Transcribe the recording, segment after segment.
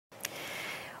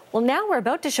Well, now we're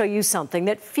about to show you something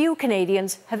that few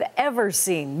Canadians have ever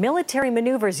seen. Military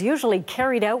maneuvers usually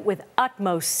carried out with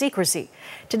utmost secrecy.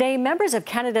 Today, members of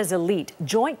Canada's elite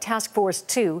Joint Task Force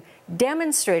 2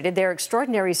 demonstrated their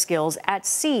extraordinary skills at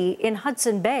sea in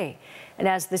Hudson Bay. And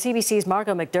as the CBC's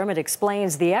Margo McDermott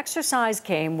explains, the exercise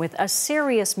came with a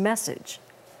serious message.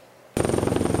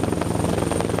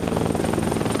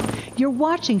 You're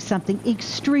watching something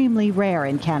extremely rare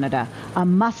in Canada, a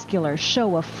muscular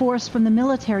show of force from the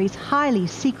military's highly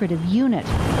secretive unit.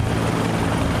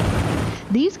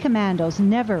 These commandos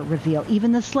never reveal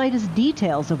even the slightest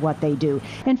details of what they do.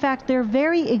 In fact, their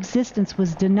very existence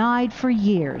was denied for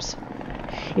years.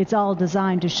 It's all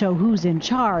designed to show who's in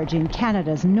charge in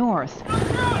Canada's north.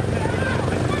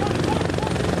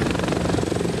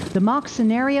 The mock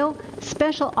scenario: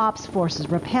 Special Ops Forces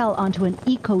rappel onto an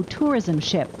eco-tourism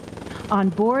ship. On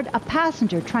board, a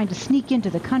passenger trying to sneak into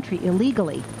the country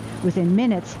illegally. Within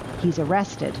minutes, he's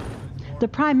arrested. The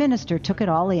Prime Minister took it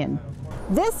all in.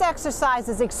 This exercise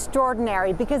is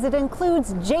extraordinary because it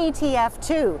includes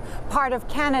JTF2, part of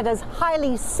Canada's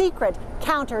highly secret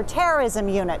counter-terrorism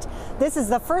unit. This is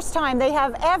the first time they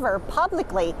have ever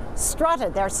publicly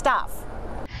strutted their stuff.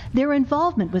 Their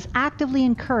involvement was actively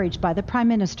encouraged by the Prime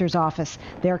Minister's office.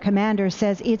 Their commander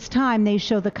says it's time they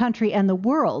show the country and the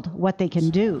world what they can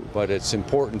do. But it's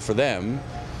important for them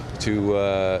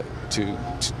to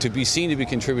be seen to be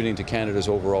contributing to Canada's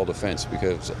overall defence,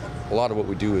 because a lot of what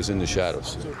we do is in the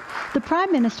shadows. The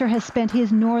Prime Minister has spent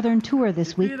his northern tour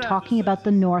this week talking about the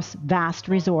North's vast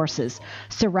resources.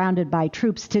 Surrounded by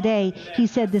troops today, he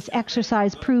said this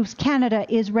exercise proves Canada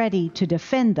is ready to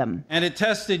defend them. And it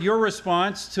tested your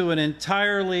response to an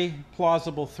entirely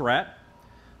plausible threat,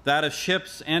 that of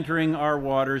ships entering our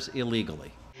waters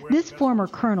illegally. This former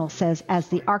colonel says as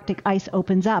the Arctic ice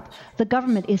opens up, the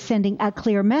government is sending a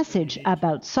clear message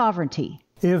about sovereignty.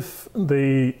 If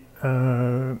the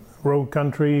rogue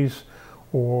countries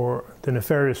or the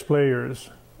nefarious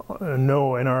players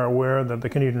know and are aware that the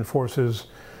Canadian forces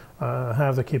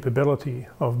have the capability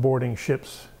of boarding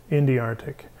ships in the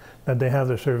Arctic, that they have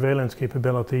the surveillance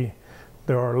capability,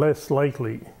 they are less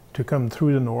likely to come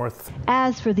through the north.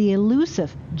 As for the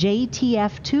elusive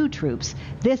JTF2 troops,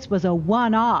 this was a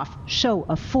one-off show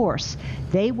of force.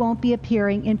 They won't be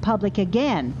appearing in public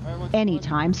again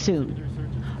anytime soon.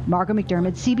 Margo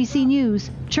McDermott, CBC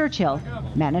News, Churchill,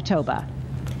 Manitoba.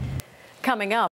 Coming up.